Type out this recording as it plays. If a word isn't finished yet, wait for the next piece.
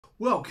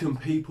Welcome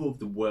people of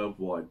the World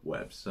Wide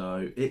Web.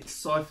 So it's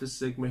Cypher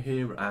Sigma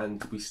here,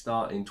 and we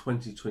start in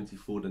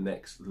 2024 the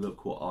next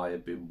Look What I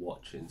Have Been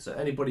Watching. So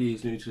anybody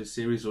who's new to the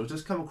series or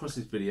just come across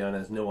this video and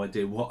has no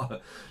idea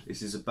what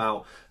this is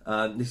about,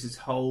 this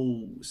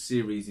whole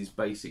series is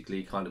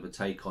basically kind of a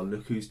take on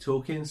Look Who's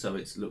Talking. So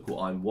it's Look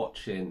What I'm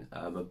Watching,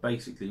 and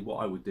basically what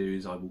I would do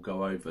is I will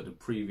go over the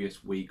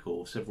previous week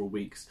or several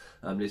weeks.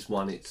 This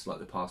one, it's like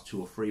the past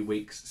 2 or 3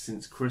 weeks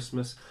since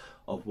Christmas,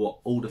 of what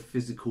all the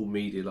physical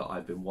media that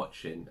I've been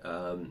watching.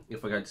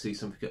 If I go to see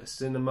something at a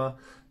cinema,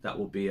 that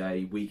will be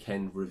a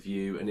weekend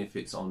review, and if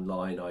it's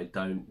online, I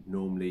don't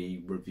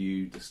normally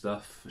review the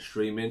stuff for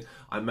streaming.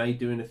 I may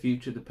do in the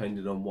future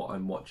depending on what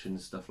I'm watching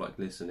and stuff like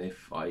this, and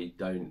if I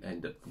don't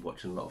end up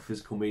watching a lot of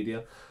physical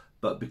media.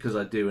 But because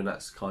I do, and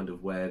that's kind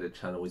of where the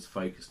channel is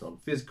focused on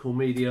physical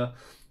media,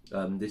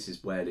 this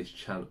is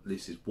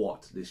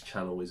what this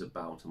channel is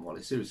about and what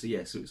it's seriously.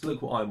 Yeah, so it's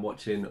Look What I'm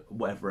Watching,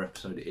 whatever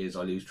episode it is,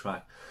 I lose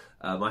track.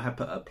 I have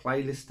put a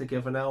playlist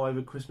together now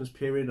over Christmas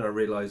period, and I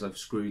realise I've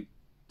screwed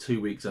 2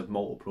 weeks. I've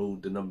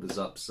multiplied the numbers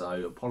up,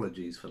 so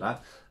apologies for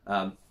that.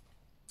 But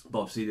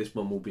obviously this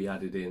one will be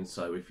added in,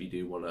 so if you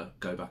do want to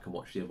go back and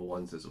watch the other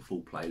ones, there's a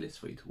full playlist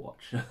for you to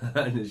watch.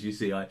 And as you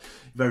see, I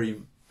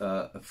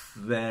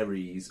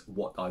varies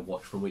what I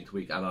watch from week to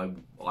week, and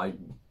I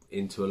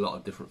into a lot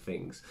of different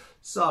things.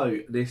 So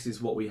this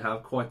is what we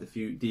have, quite a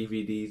few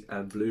DVDs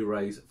and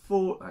Blu-rays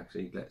for.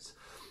 Actually, let's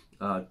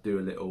do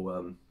a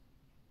little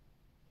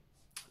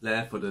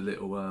there for the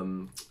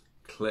little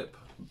clip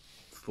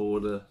for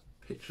the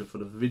picture for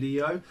the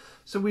video.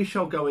 So we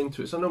shall go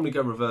into it. So I normally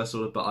go reverse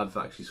order, but I've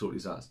actually sorted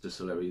these out just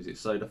so they're easy.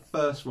 So the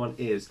first one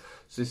is,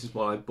 so this is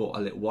what I bought a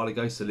little while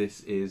ago. So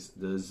this is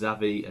the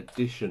Zavvi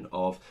edition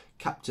of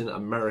Captain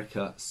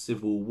America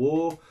Civil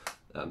War.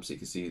 So you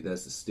can see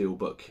there's the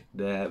steelbook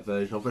there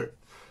version of it.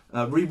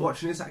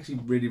 Rewatching this, actually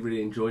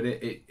really enjoyed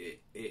it.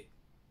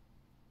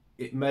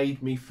 It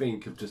made me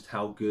think of just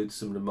how good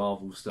some of the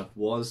Marvel stuff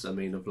was. I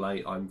mean, of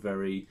late I'm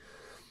very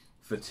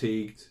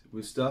fatigued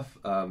with stuff.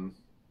 I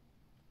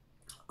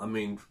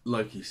mean,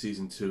 Loki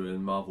season 2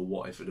 and Marvel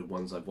What If are the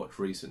ones I've watched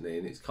recently,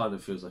 and it kind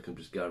of feels like I'm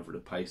just going through the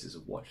paces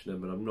of watching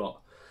them, and I'm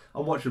not.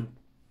 I'm watching,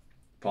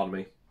 pardon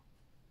me,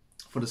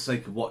 for the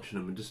sake of watching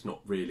them and just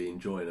not really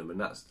enjoying them, and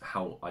that's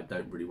how I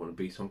don't really want to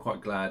be. So I'm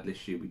quite glad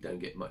this year we don't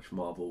get much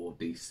Marvel or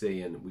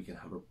DC, and we can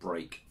have a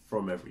break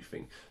from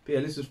everything. But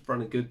yeah, this was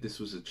running good. This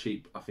was a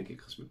cheap, I think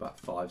it cost me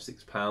about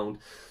 £5–6.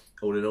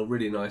 All in all,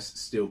 really nice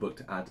steelbook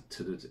to add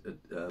to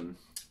the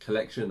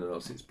collection, and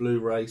obviously it's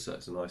Blu-ray, so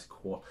it's a nice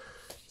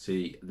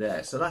quality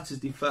there. So that is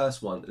the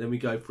first one. Then we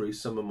go through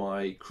some of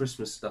my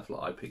Christmas stuff that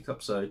I picked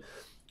up. So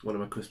one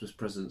of my Christmas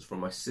presents from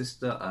my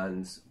sister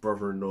and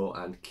brother-in-law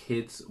and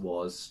kids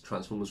was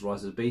Transformers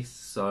Rise of the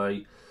Beast.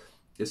 So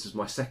this is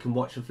my second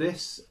watch of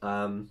this.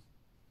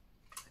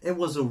 It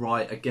was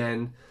alright.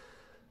 Again,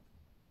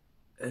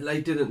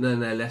 they didn't learn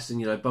their lesson.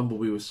 You know,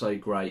 Bumblebee was so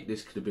great.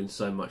 This could have been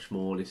so much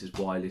more. This is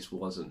why this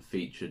wasn't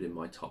featured in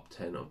my top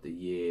 10 of the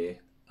year.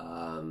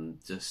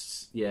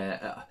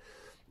 Yeah.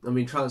 I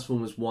mean,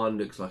 Transformers 1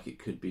 looks like it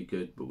could be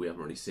good, but we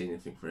haven't really seen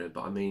anything from it.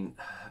 But I mean,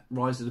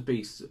 Rise of the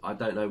Beast, I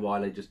don't know why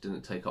they just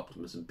didn't take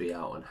Optimus and Bee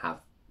out and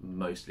have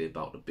mostly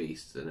about the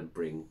Beasts and then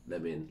bring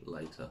them in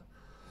later.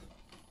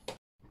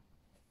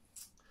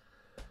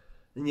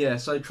 And yeah,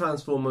 so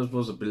Transformers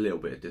was a little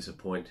bit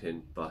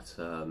disappointing, but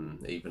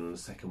even on the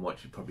second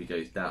watch it probably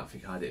goes down. I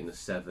think I had it in the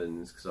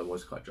 7s because I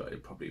was quite dry.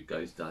 It probably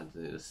goes down to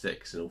the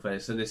 6 in all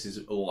fairness. And this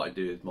is all I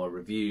do with my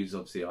reviews.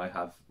 Obviously I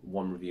have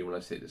one review when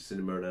I sit at the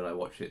cinema, and then I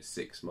watch it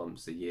 6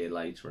 months, a year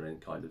later, and then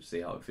kind of see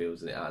how it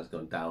feels, and it has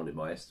gone down in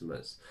my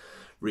estimates.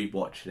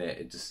 Rewatching it,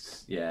 it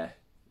just, yeah,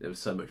 there was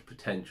so much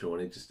potential,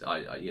 and it just,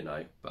 you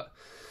know, but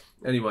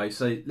anyway,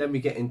 so let me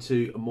get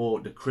into more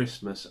the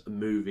Christmas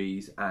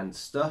movies and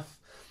stuff.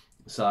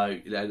 So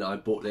then I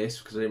bought this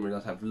because I didn't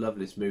realise how loved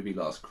this movie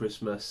last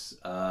Christmas.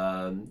 You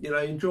know,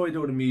 I enjoyed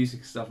all the music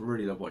and stuff. I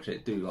really love watching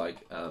it. I do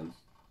like, I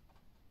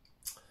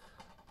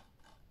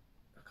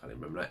can't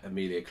even remember that,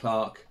 Emilia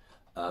Clarke.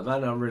 And I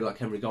really like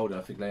Henry Golding.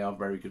 I think they are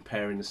very good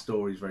pairing. The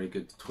story's very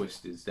good. The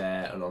twist is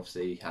there. And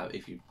obviously,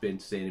 if you've been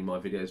to see any of my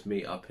videos,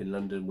 Meet Up in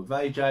London with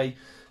AJ,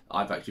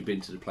 I've actually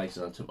been to the place,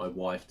 and I took my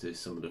wife to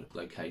some of the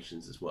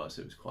locations as well.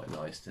 So it was quite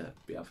nice to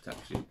be able to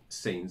actually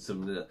see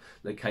some of the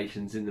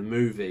locations in the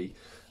movie.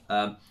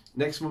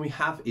 Next one we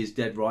have is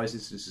Dead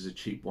Rises. This is a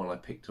cheap one I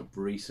picked up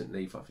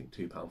recently for I think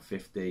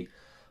 £2.50.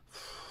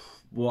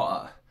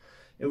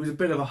 It was a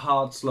bit of a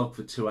hard slog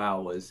for 2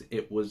 hours.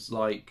 It was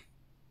like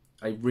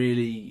a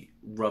really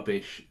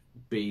rubbish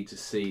B to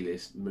C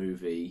list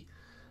movie.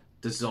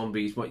 The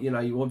zombies, but you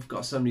know, you've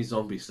got so many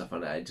zombie stuff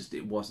on there.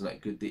 It wasn't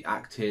that good. The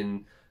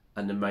acting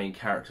and the main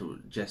character,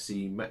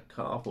 Jesse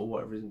Metcalfe or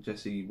whatever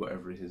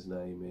his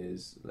name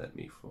is. Let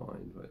me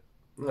find it.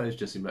 No, it's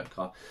Jesse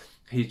Metcalfe.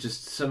 He's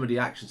just, some of the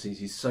action scenes,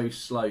 he's so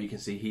slow, you can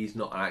see he's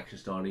not an action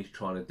star and he's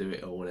trying to do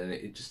it all, and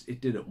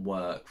it didn't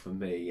work for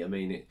me. I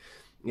mean,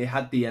 it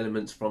had the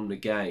elements from the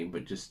game,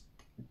 but just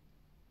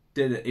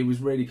didn't. It was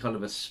really kind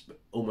of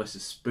almost a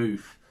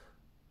spoof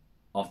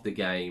of the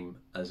game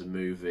as a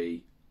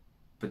movie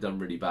but done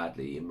really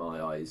badly in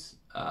my eyes.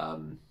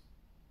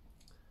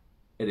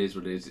 It is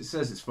what it is. It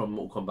says it's from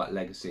Mortal Kombat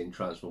Legacy and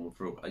Transformer.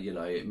 You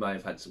know, it may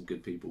have had some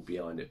good people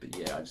behind it, but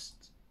yeah,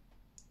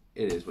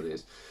 it is what it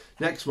is.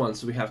 Next one,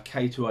 so we have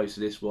K2O. So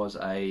this was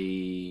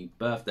a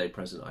birthday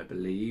present, I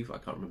believe. I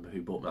can't remember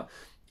who bought that.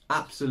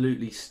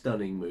 Absolutely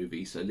stunning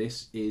movie. So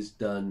this is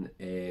done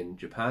in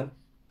Japan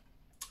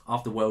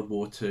after World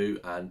War II,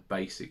 and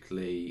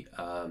basically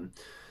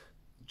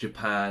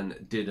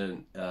Japan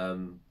didn't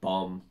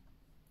bomb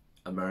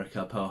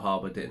America. Pearl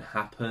Harbor didn't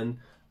happen.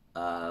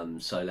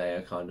 So they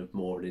are kind of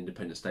more an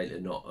independent state. They're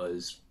not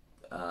as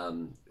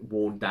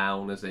worn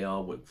down as they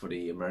are for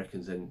the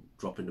Americans and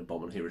dropping the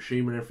bomb on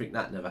Hiroshima and everything.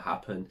 That never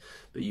happened.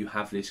 But you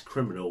have this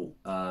criminal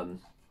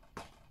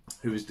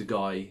who is the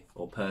guy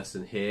or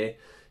person here.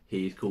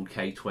 He's called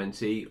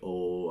K20,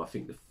 or I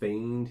think the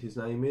Fiend his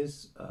name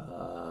is.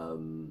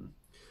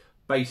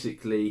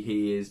 Basically,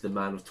 he is the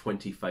man of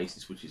 20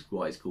 faces, which is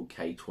why it's called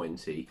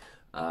K20.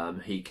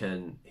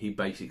 He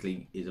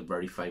basically is a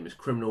very famous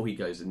criminal. He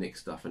goes and nicks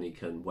stuff, and he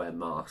can wear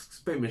masks.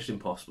 A bit Mission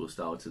Impossible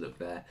style to look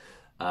there.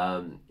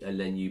 And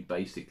then you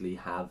basically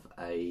have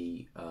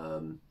a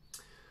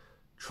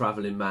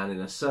travelling man in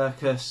a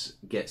circus,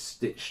 gets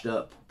stitched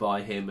up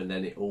by him, and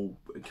then it all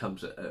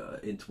comes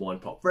into one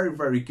pot. Very,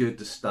 very good,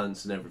 the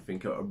stunts and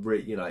everything.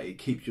 You know, it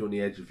keeps you on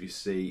the edge of your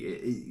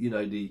seat. You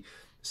know, the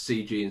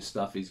CG and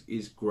stuff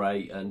is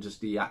great, and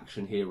just the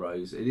action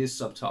heroes. It is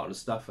subtitled and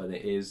stuff, and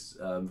it is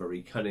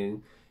very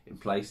cunning in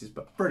places,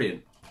 but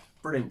brilliant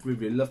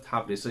movie. I'd love to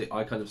have this.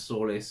 I kind of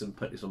saw this and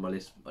put this on my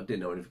list. I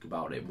didn't know anything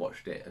about it,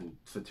 watched it, and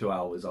for 2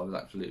 hours I was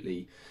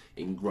absolutely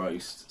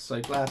engrossed.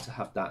 So glad to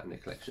have that in the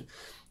collection.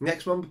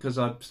 Next one, because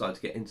I've started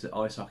to get into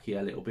ice hockey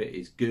a little bit,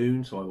 is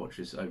Goon. So I watched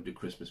this over the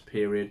Christmas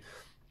period.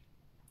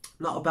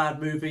 Not a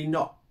bad movie,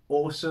 not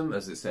awesome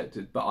as it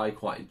said, but I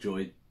quite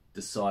enjoyed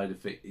the side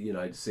of it, you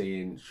know,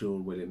 seeing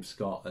Sean William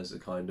Scott as a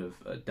kind of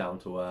down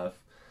to earth.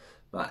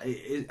 But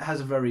it has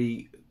a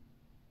very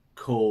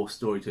core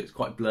story to it. It's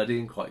quite bloody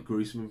and quite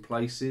gruesome in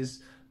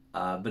places,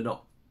 but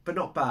not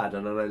bad.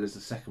 And I know there's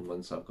a second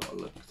one, so I've got to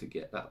look to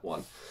get that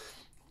one.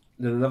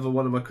 Then another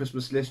one on my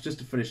Christmas list, just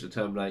to finish the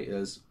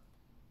Terminators,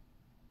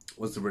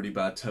 was the really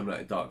bad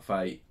Terminator Dark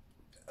Fate.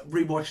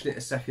 Rewatching it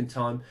a second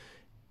time,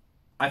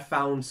 I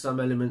found some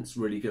elements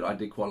really good. I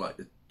did quite like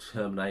the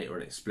Terminator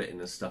and it splitting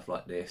and stuff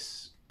like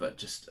this, but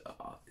just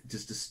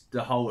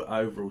the whole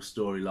overall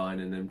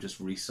storyline and them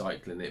just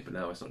recycling it. But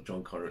now it's not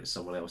John Connor, it's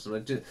someone else. And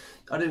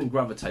I didn't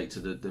gravitate to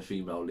the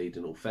female lead,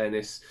 in all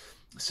fairness.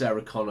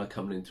 Sarah Connor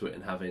coming into it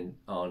and having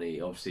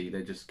Arnie, obviously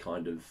they just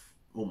kind of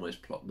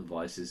almost plot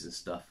devices and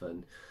stuff.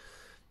 And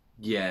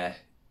yeah,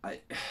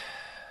 it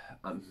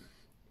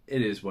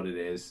is what it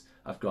is.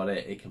 I've got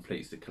it. It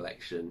completes the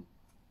collection.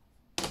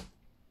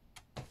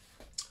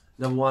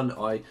 Number one,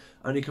 I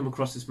only come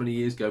across this many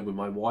years ago when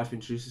my wife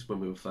introduced us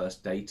when we were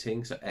first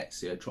dating. So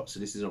Ezio Trot. So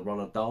this is a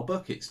Ronald Dahl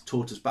book. It's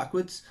Tortoise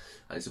Backwards,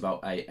 and it's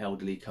about a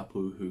elderly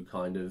couple who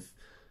kind of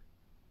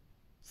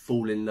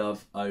fall in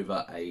love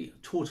over a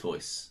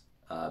tortoise,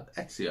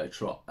 Ezio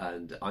Trot.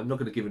 And I'm not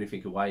going to give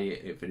anything away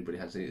if anybody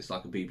has it. It's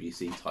like a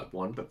BBC type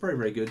one, but very,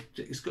 very good.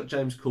 It's got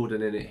James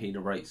Corden in it. He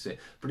narrates it,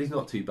 but he's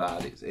not too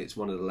bad. It's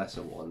one of the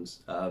lesser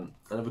ones.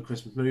 Another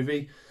Christmas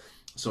movie.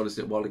 Saw this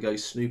a while ago,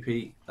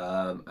 Snoopy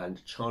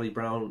and Charlie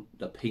Brown,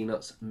 the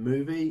Peanuts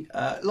movie.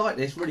 Like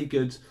this, really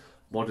good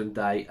modern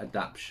day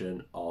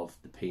adaptation of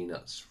the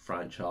Peanuts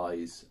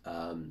franchise.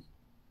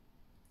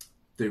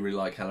 Do really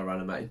like how they're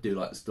animated, do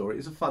like the story.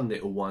 It's a fun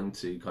little one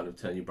to kind of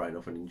turn your brain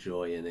off and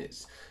enjoy, and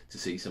it's to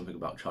see something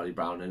about Charlie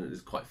Brown, and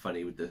it's quite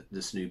funny with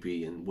the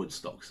Snoopy and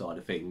Woodstock side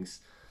of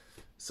things.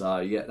 So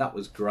yeah, that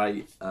was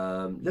great.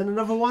 Then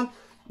another one.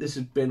 This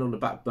has been on the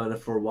back burner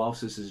for a while.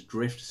 So this is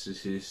Drift.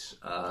 This is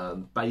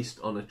based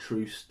on a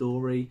true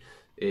story.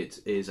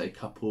 It is a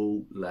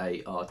couple.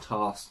 They are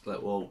tasked.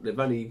 Well, they've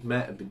only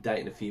met and been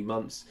dating a few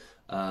months.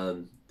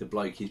 The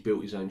bloke, he's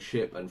built his own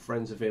ship, and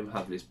friends of him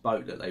have this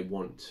boat that they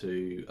want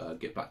to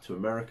get back to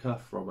America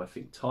from, I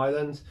think,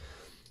 Thailand.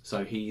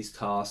 So he's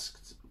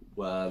tasked,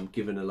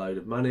 given a load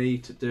of money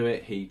to do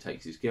it. He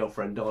takes his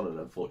girlfriend on, and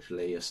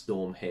unfortunately a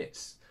storm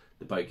hits.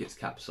 The boat gets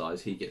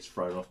capsized. He gets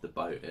thrown off the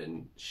boat,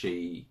 and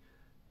she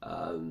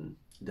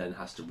then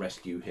has to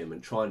rescue him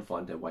and try and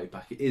find their way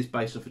back. It is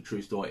based off a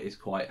true story. It is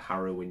quite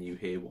harrowing when you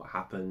hear what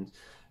happened.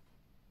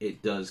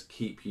 It does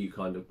keep you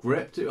kind of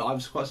gripped. I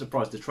was quite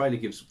surprised. The trailer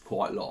gives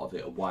quite a lot of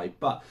it away,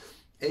 but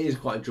it is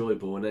quite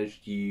enjoyable. And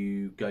as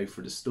you go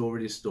through the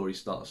story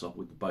starts off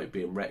with the boat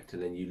being wrecked,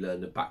 and then you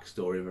learn the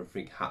backstory of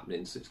everything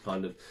happening. So it's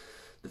kind of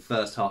the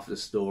first half of the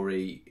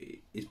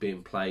story is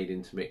being played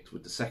intermixed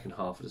with the second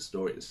half of the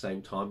story at the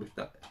same time, if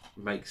that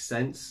makes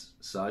sense.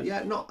 So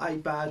yeah, not a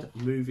bad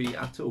movie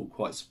at all.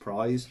 Quite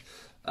surprised.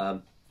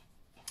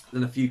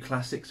 Then a few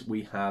classics.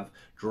 We have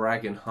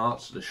Dragon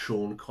Hearts, the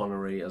Sean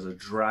Connery as a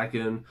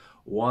dragon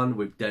one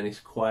with Dennis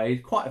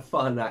Quaid. Quite a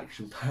fun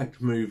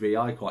action-packed movie.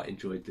 I quite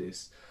enjoyed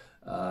this.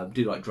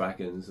 Do like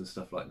dragons and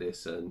stuff like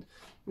this, and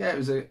yeah, it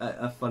was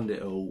a fun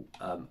little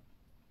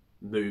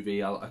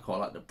movie. I quite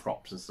like the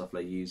props and stuff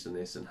they use in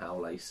this and how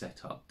they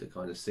set up the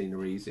kind of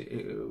sceneries.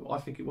 I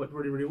think it went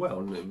really, really well,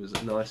 and it was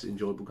a nice,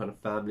 enjoyable kind of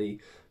family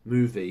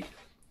movie.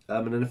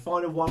 And then the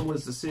final one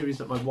was the series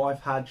that my wife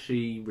had.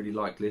 She really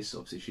liked this.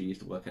 Obviously, she used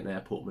to work at an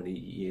airport many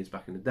years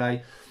back in the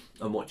day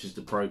and watches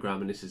the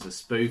programme, and this is a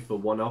spoof, a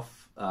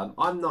one-off.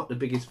 I'm not the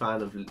biggest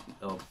fan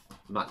of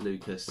Matt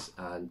Lucas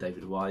and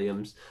David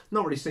Williams.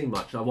 Not really seen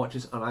much. I watched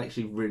this and I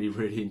actually really,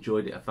 really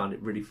enjoyed it. I found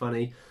it really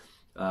funny.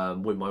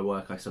 With my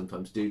work, I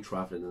sometimes do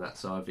travelling and that,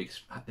 so I've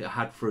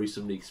had through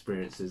some of the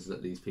experiences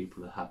that these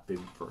people have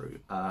been through.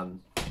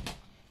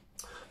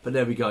 But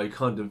there we go,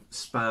 kind of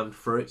spammed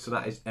through it. So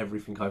that is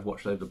everything I've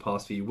watched over the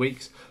past few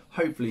weeks.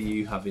 Hopefully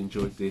you have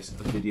enjoyed this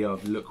video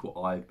of look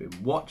what I've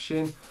been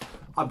watching.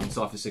 I've been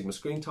Cypher Sigma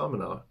Screen Time,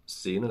 and I'll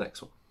see you in the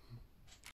next one.